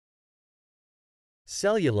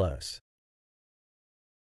Cellulose.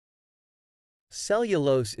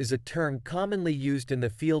 Cellulose is a term commonly used in the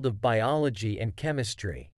field of biology and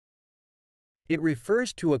chemistry. It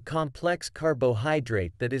refers to a complex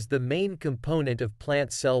carbohydrate that is the main component of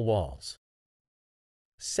plant cell walls.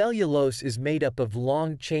 Cellulose is made up of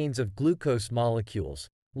long chains of glucose molecules,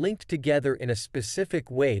 linked together in a specific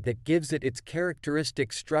way that gives it its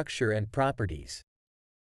characteristic structure and properties.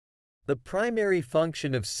 The primary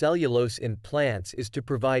function of cellulose in plants is to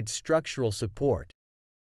provide structural support.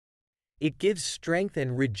 It gives strength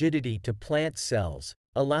and rigidity to plant cells,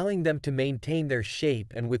 allowing them to maintain their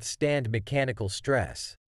shape and withstand mechanical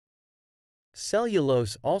stress.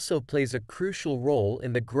 Cellulose also plays a crucial role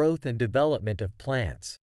in the growth and development of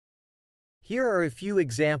plants. Here are a few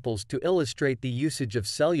examples to illustrate the usage of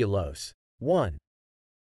cellulose. 1.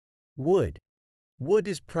 Wood. Wood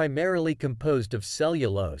is primarily composed of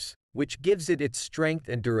cellulose, which gives it its strength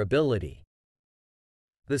and durability.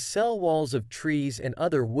 The cell walls of trees and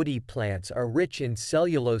other woody plants are rich in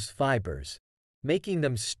cellulose fibers, making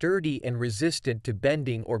them sturdy and resistant to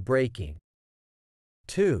bending or breaking.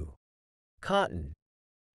 2. Cotton.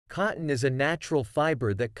 Cotton is a natural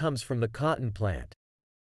fiber that comes from the cotton plant.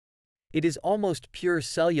 It is almost pure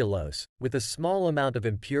cellulose, with a small amount of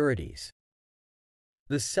impurities.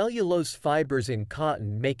 The cellulose fibers in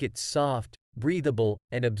cotton make it soft, breathable,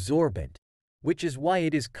 and absorbent, which is why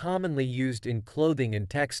it is commonly used in clothing and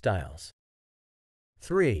textiles.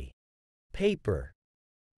 3. Paper.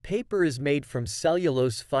 Paper is made from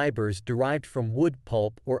cellulose fibers derived from wood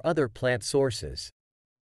pulp or other plant sources.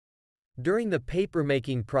 During the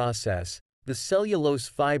paper-making process, the cellulose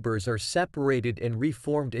fibers are separated and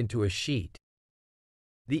reformed into a sheet.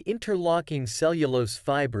 The interlocking cellulose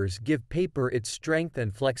fibers give paper its strength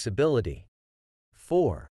and flexibility.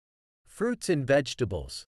 4. Fruits and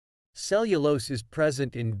vegetables. Cellulose is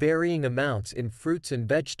present in varying amounts in fruits and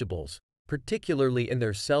vegetables, particularly in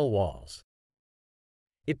their cell walls.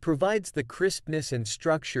 It provides the crispness and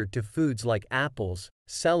structure to foods like apples,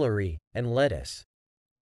 celery, and lettuce.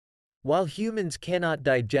 While humans cannot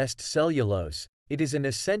digest cellulose, it is an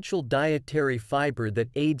essential dietary fiber that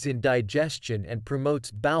aids in digestion and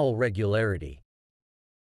promotes bowel regularity.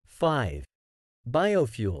 5.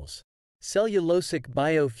 Biofuels. Cellulosic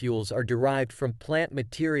biofuels are derived from plant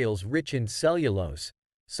materials rich in cellulose,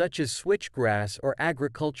 such as switchgrass or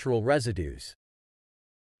agricultural residues.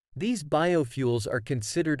 These biofuels are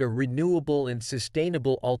considered a renewable and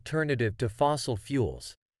sustainable alternative to fossil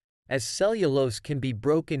fuels, as cellulose can be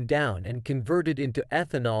broken down and converted into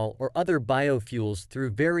ethanol or other biofuels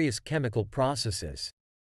through various chemical processes.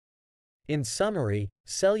 In summary,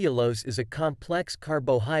 cellulose is a complex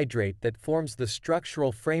carbohydrate that forms the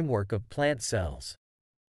structural framework of plant cells.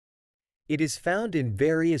 It is found in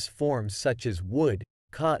various forms such as wood,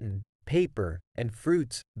 cotton, paper, and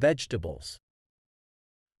fruits, vegetables.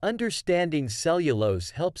 Understanding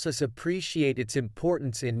cellulose helps us appreciate its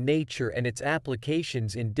importance in nature and its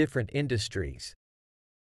applications in different industries.